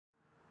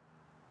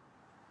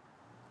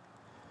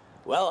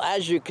Well,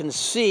 as you can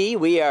see,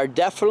 we are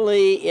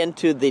definitely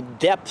into the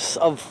depths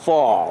of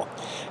fall.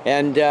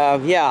 And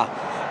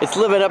yeah, it's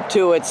living up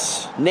to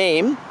its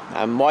name.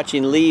 I'm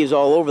watching leaves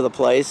all over the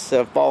place,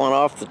 falling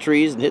off the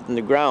trees and hitting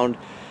the ground.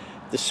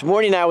 This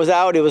morning I was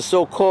out, it was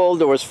so cold,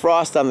 there was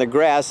frost on the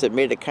grass, it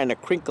made it kind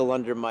of crinkle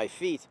under my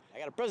feet. I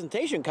got a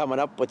presentation coming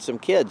up with some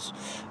kids,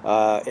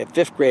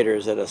 fifth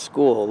graders at a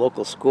school, a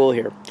local school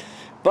here.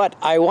 But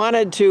I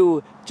wanted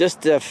to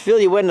just fill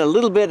you in a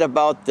little bit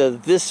about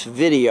this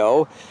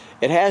video.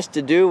 It has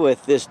to do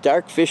with this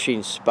dark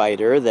fishing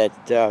spider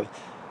that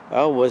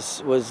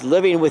was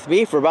living with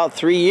me for about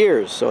 3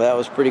 years, so that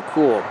was pretty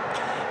cool.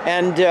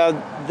 And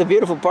the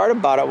beautiful part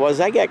about it was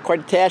I got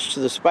quite attached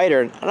to the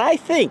spider, and I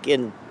think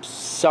in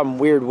some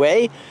weird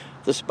way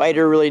the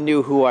spider really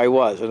knew who I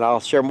was, and I'll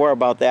share more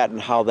about that and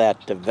how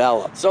that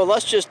developed. So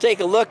let's just take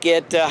a look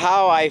at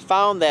how I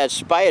found that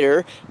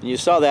spider. You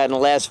saw that in the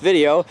last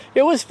video.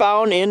 It was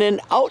found in an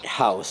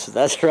outhouse.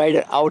 That's right,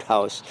 an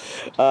outhouse.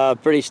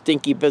 Pretty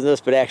stinky business,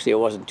 but actually it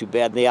wasn't too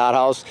bad in the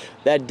outhouse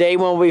that day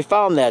when we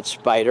found that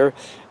spider.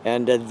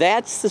 And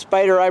that's the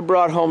spider I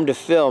brought home to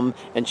film,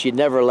 and she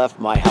never left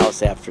my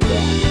house after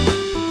that.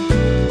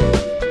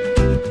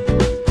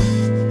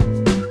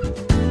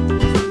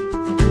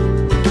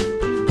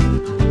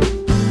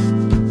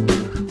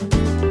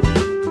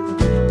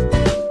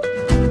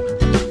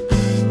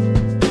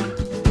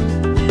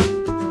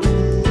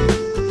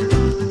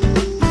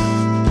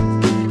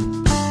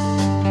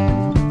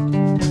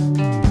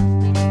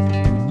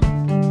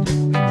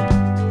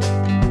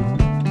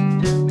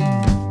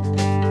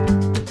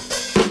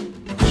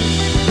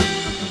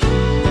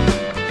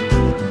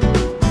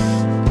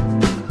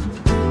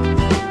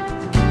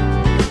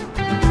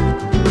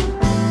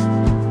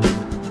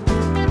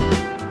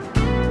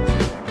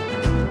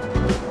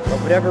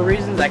 Whatever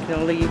reasons, I can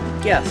only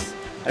guess.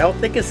 I don't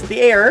think it's the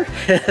air.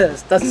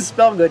 It doesn't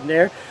smell good in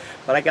there,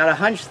 but I got a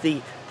hunch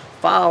the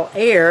foul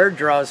air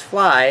draws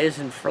flies,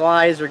 and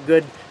flies are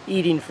good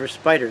eating for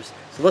spiders.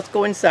 So let's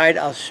go inside.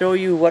 I'll show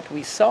you what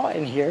we saw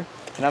in here,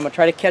 and I'm gonna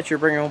try to catch her,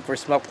 bring her home for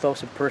some up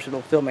close and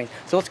personal filming.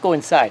 So let's go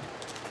inside.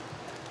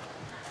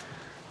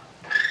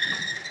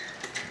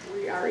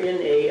 We are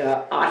in a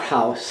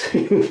outhouse.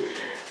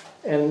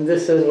 And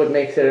this is what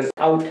makes it an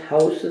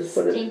outhouse. Is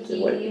what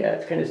yeah,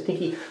 it's kind of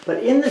stinky.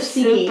 But in the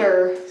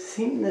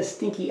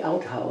stinky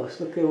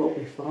outhouse, look at what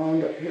we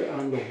found up here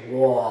on the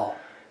wall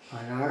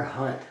on our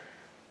hunt.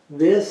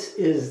 This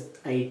is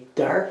a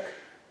dark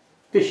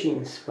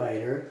fishing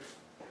spider.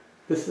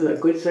 This is a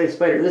good-sized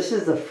spider. This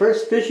is the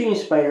first fishing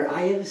spider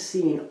I have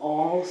seen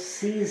all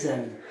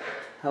season.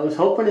 I was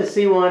hoping to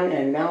see one,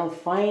 and now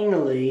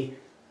finally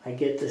I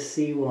get to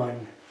see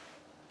one.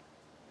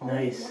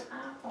 Nice.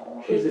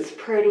 It's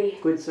pretty.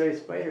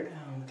 Good-sized spider.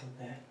 Oh, look at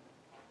that.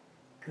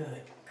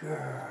 Good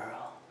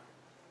girl.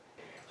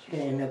 She's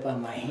gonna end up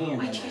on my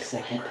hand in a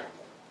second.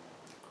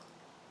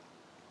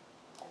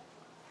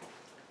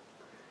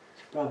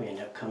 She'll probably end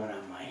up coming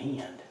on my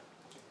hand.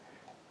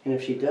 And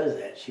if she does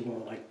that, she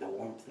won't like the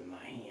warmth of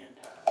my hand.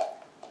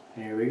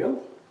 There we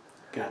go.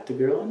 Got the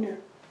girl in there.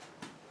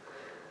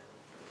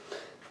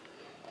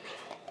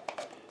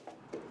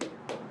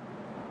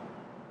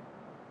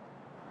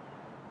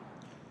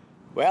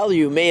 Well,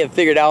 you may have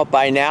figured out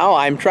by now,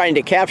 I'm trying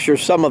to capture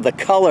some of the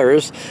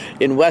colors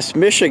in West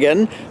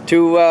Michigan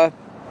to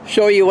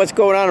show you what's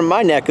going on in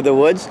my neck of the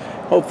woods.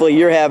 Hopefully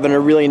you're having a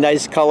really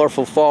nice,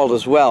 colorful fall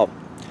as well.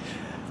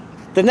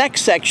 The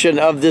next section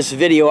of this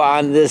video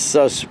on this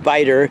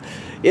spider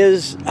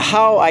is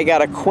how I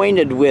got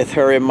acquainted with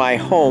her in my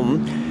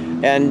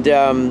home, and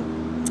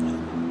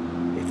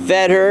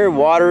fed her,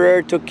 watered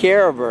her, took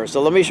care of her.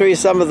 So let me show you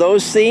some of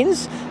those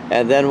scenes,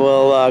 and then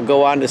we'll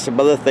go on to some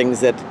other things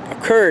that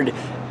occurred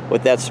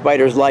with that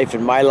spider's life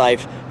and my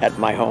life at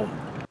my home.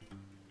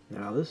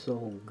 Now this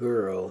old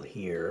girl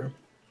here,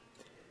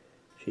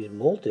 she's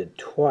molted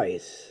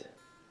twice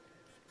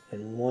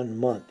in 1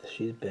 month.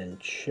 She's been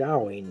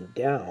chowing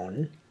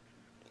down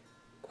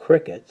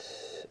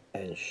crickets,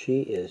 and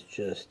she is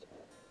just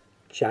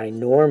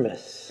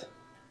ginormous.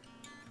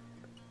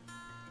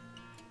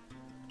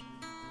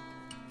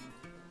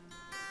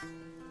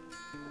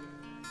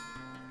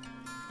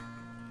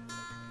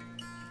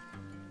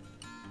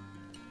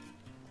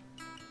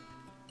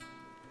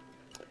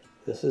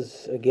 This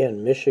is,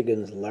 again,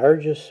 Michigan's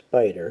largest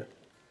spider,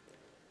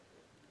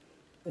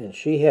 and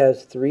she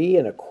has 3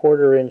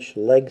 1/4 inch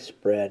leg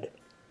spread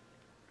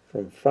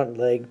from front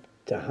leg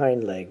to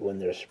hind leg when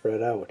they're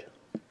spread out.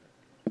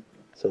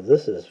 So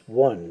this is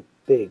one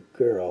big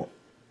girl,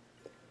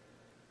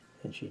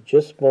 and she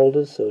just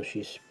molded, so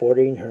she's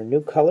sporting her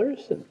new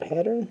colors and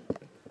pattern.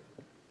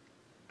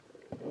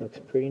 Looks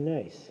pretty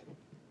nice.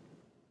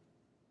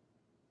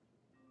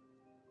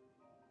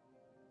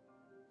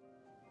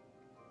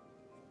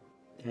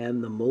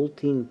 And the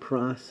molting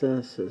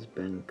process has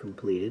been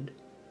completed.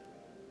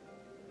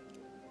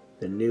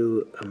 The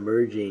new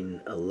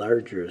emerging, a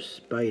larger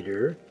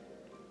spider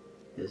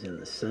is in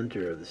the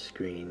center of the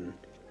screen,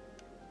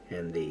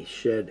 and the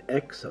shed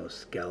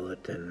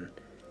exoskeleton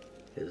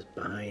is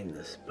behind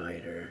the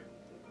spider.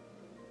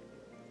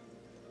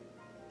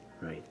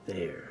 right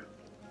there.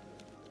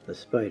 The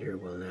spider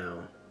will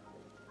now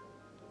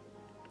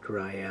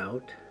dry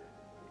out,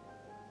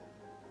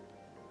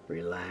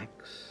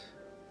 relax,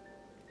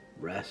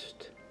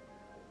 rest.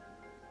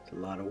 It's a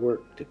lot of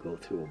work to go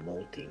through a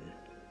molting.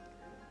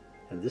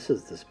 And this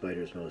is the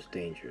spider's most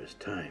dangerous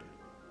time.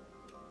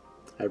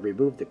 I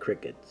removed the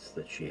crickets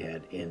that she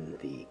had in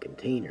the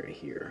container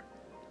here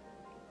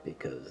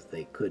because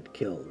they could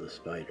kill the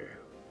spider.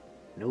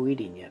 No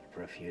eating yet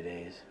for a few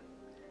days.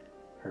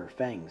 Her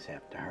fangs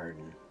have to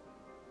harden.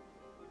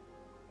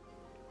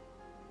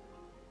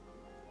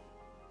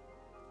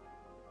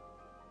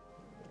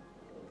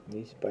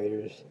 These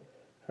spiders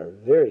are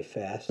very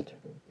fast.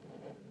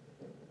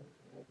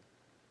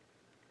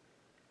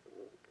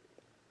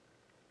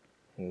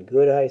 And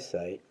good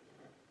eyesight.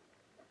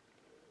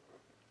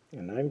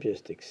 And I'm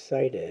just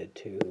excited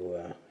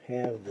to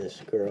have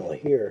this girl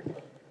here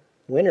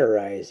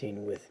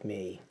winterizing with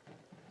me,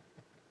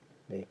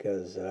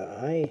 because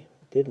I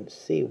didn't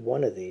see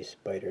one of these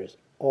spiders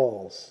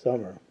all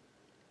summer.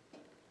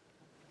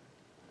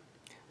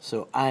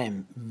 So I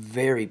am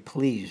very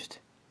pleased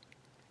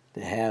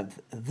to have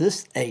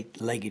this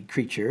 8-legged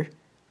creature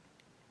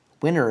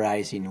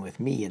winterizing with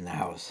me in the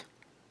house.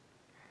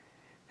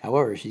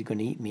 However, she's going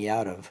to eat me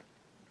out of,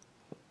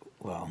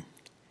 well,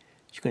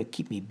 she's going to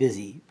keep me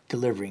busy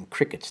delivering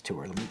crickets to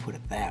her, let me put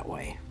it that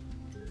way.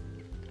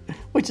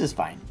 Which is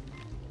fine.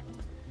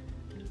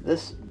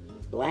 This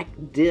black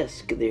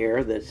disc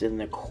there that's in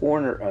the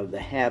corner of the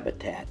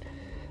habitat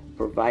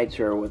provides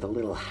her with a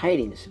little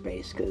hiding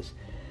space, because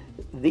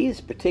these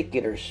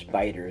particular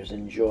spiders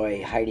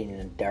enjoy hiding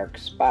in dark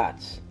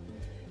spots.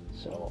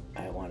 So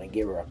I want to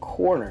give her a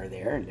corner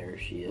there, and there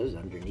she is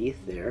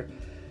underneath there,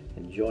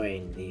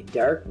 enjoying the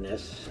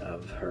darkness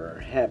of her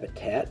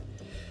habitat.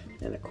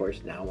 And of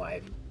course now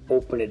I've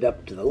opened it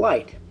up to the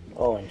light.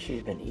 Oh, and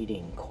she's been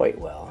eating quite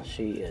well.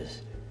 She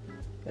is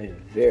a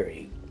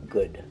very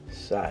good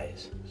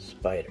size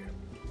spider.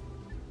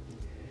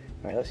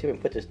 All right, let's see if we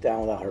can put this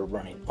down without her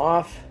running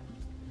off.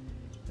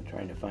 I'm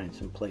trying to find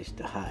some place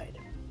to hide.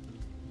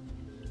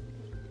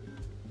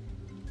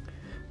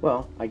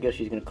 Well, I guess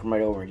she's going to come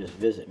right over and just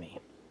visit me.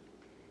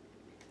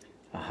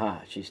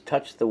 Aha, she's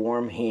touched the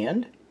warm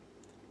hand.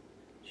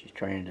 She's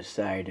trying to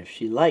decide if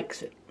she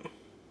likes it.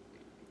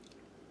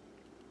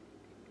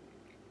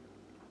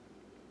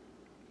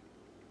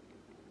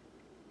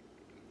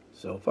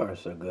 So far,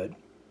 so good.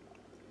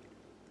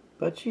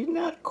 But she's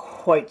not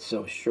quite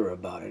so sure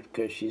about it,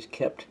 because she's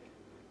kept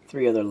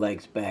 3 other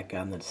legs back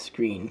on the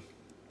screen.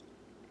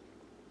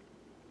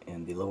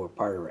 And the lower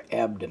part of her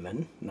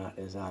abdomen, not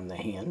as on the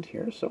hand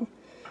here, so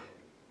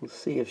we'll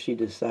see if she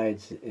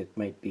decides it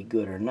might be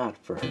good or not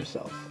for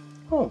herself.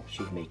 Oh,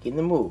 she's making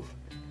the move.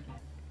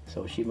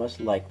 So she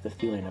must like the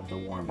feeling of the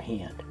warm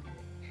hand.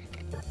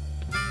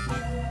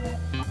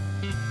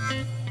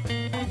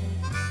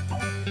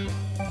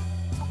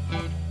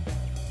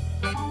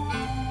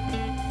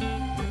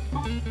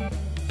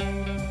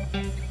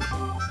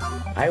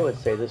 I would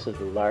say this is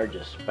the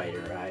largest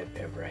spider I've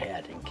ever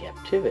had in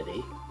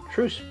captivity.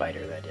 True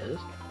spider, that is.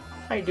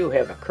 I do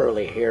have a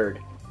curly-haired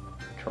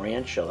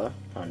tarantula,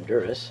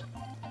 Honduras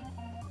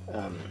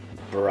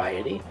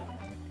variety,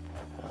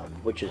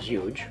 which is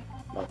huge,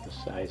 about the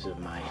size of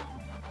my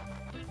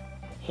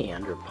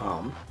hand or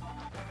palm.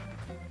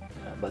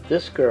 But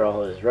this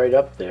girl is right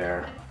up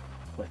there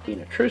with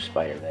being a true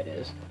spider, that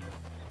is.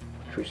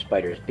 True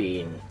spiders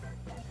being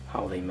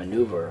how they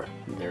maneuver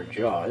their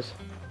jaws,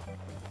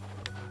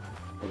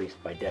 at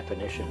least by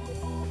definition.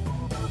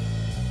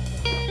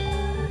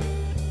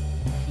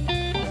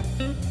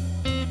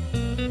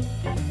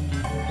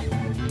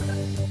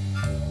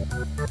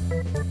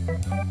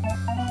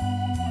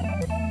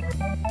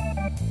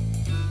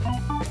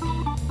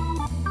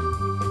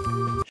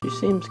 She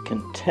seems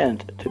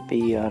content to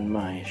be on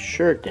my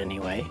shirt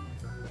anyway.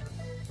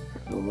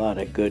 There's a lot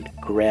of good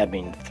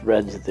grabbing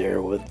threads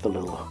there with the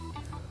little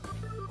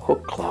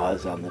hook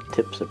claws on the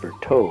tips of her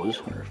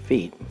toes, on her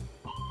feet.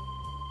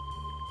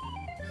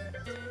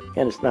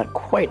 And it's not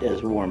quite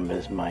as warm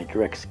as my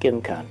direct skin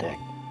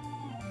contact.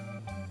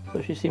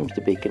 So she seems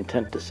to be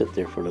content to sit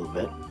there for a little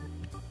bit.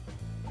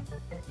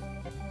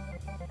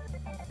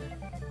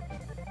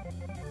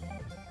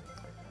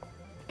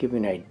 To give you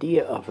an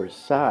idea of her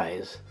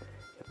size,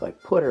 if I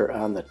put her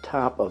on the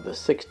top of a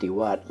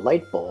 60-watt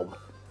light bulb,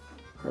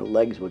 her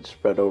legs would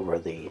spread over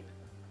the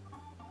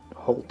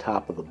whole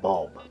top of the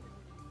bulb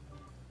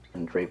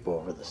and drape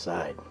over the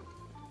side.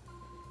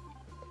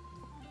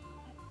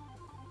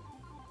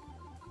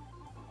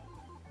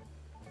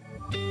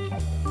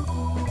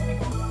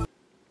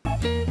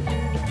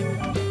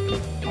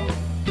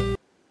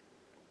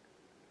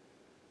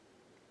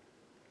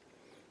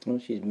 Well,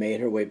 she's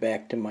made her way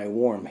back to my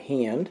warm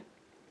hand,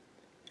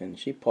 and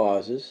she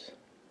pauses,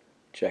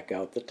 check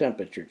out the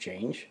temperature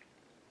change,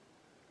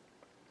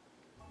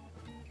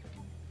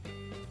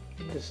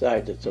 and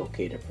decides it's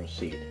okay to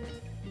proceed.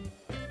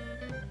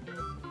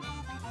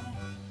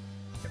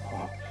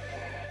 Oh,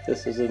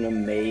 this is an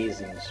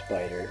amazing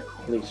spider,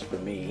 at least for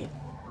me,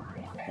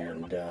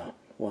 and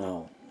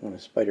wow, when a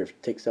spider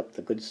takes up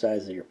the good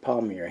size of your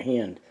palm of your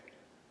hand,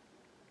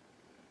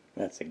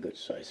 that's a good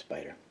size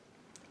spider.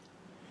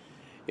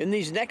 In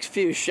these next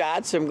few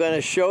shots, I'm going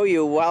to show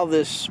you while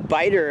this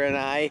spider and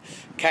I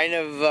kind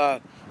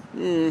of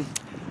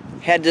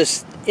had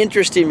this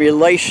interesting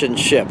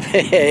relationship,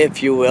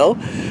 if you will.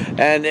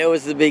 And it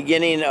was the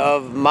beginning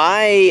of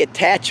my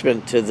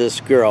attachment to this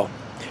girl.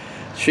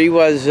 She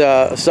was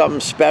something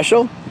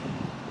special.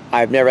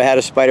 I've never had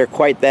a spider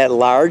quite that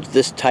large,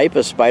 this type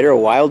of spider, a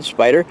wild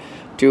spider,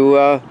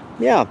 to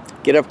yeah,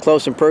 get up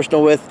close and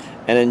personal with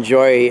and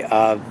enjoy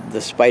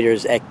the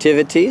spider's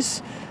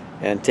activities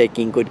and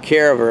taking good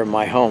care of her in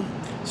my home.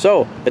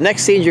 So the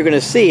next scenes you're going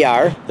to see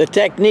are the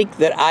technique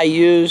that I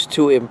used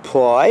to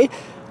employ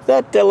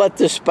that let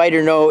the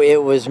spider know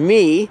it was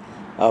me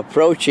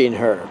approaching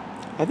her.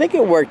 I think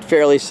it worked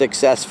fairly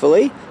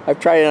successfully. I've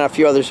tried it on a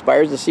few other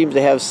spiders. It seems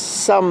to have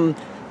some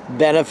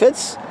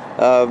benefits.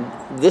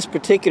 This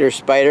particular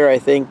spider, I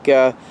think,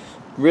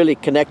 really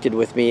connected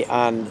with me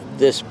on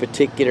this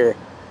particular.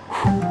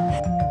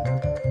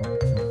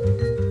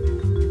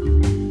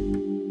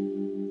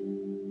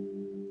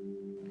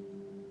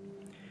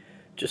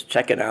 Just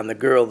checking on the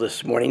girl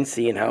this morning,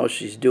 seeing how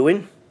she's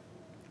doing.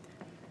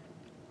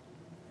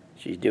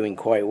 She's doing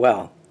quite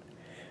well.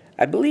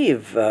 I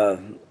believe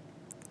over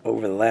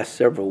the last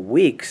several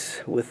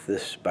weeks with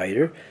this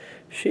spider,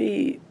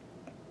 she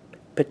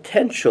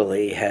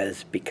potentially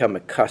has become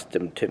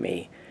accustomed to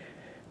me.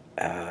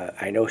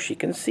 I know she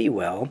can see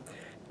well,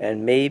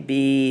 and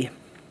maybe,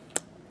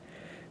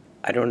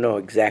 I don't know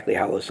exactly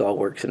how this all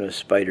works in a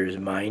spider's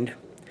mind,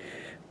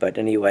 but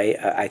anyway,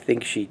 I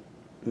think she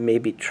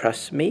maybe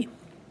trusts me.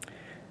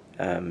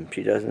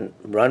 She doesn't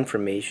run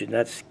from me. She's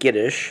not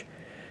skittish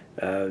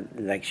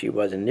like she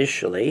was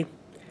initially.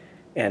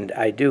 And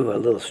I do a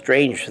little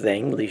strange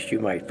thing, at least you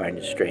might find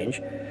it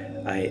strange.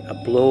 I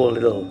blow a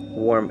little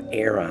warm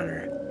air on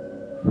her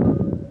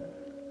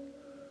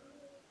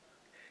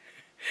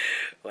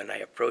when I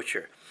approach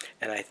her.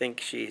 And I think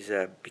she's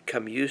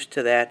become used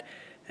to that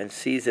and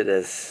sees it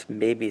as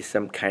maybe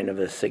some kind of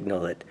a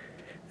signal that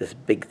this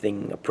big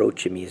thing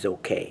approaching me is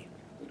okay.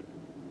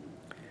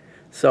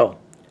 So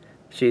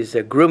she's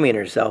grooming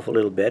herself a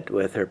little bit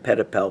with her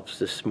pedipalps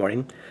this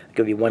morning. I'll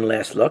give you one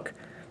last look,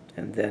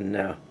 and then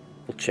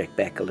we'll check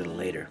back a little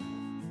later.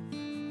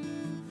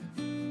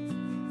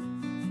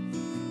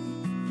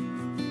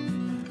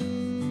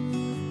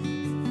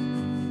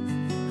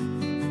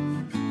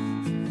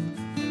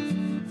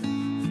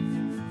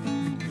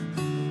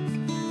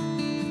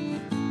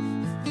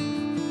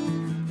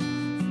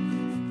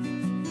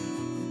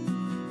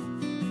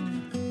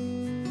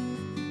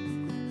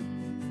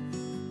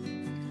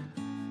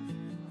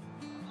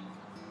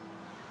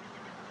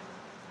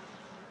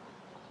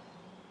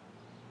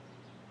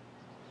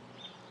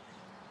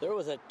 There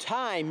was a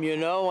time, you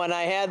know, when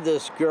I had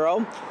this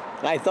girl,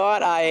 I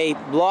thought I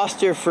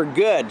lost her for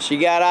good. She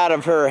got out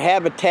of her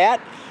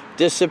habitat,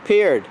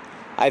 disappeared.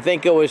 I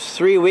think it was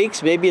 3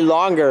 weeks, maybe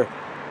longer,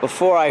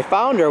 before I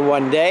found her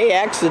one day,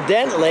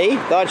 accidentally,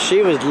 thought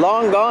she was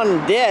long gone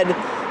and dead,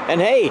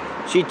 and hey,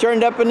 she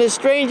turned up in the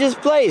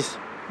strangest place,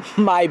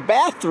 my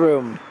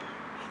bathroom.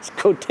 Let's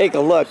go take a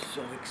look. I'm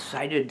so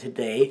excited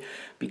today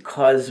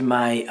because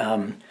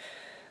my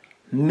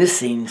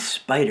missing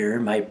spider,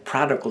 my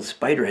prodigal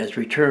spider, has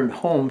returned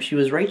home. She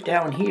was right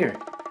down here.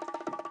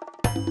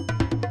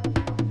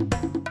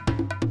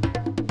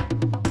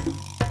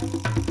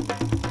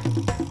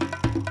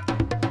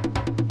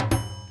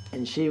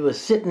 And she was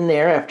sitting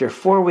there after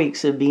 4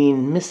 weeks of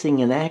being missing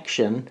in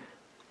action.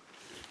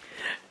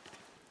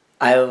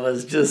 I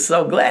was just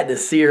so glad to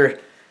see her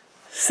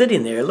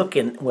sitting there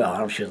looking, well, I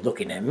don't know if she was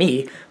looking at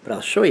me, but I'll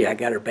show you. I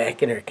got her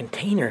back in her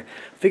container.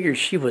 Figured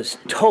she was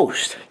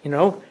toast, you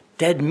know,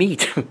 dead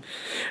meat.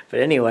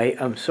 But anyway,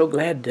 I'm so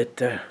glad that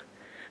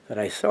that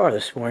I saw her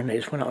this morning. I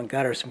just went out and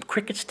got her some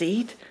crickets to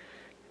eat,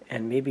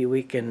 and maybe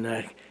we can,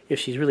 if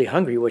she's really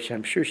hungry, which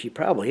I'm sure she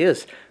probably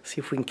is,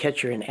 see if we can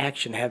catch her in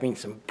action having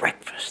some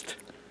breakfast.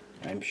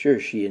 I'm sure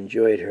she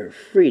enjoyed her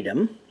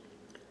freedom,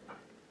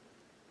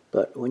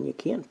 but when you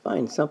can't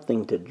find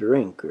something to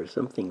drink or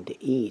something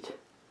to eat,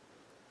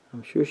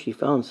 I'm sure she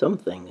found some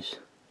things.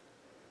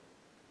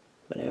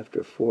 But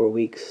after 4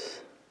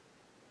 weeks,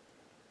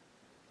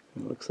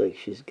 it looks like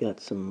she's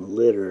got some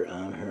litter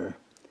on her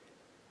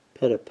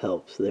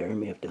pedipalps there. I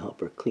may have to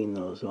help her clean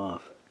those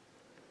off.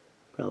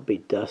 Probably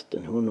dust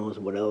and who knows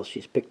what else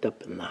she's picked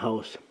up in the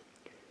house.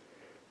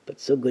 But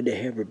so good to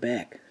have her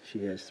back.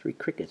 She has 3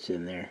 crickets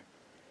in there.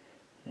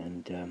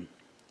 And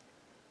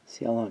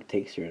see how long it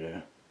takes her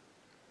to...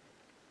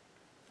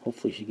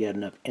 Hopefully she got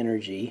enough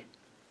energy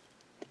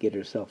to get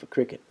herself a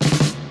cricket.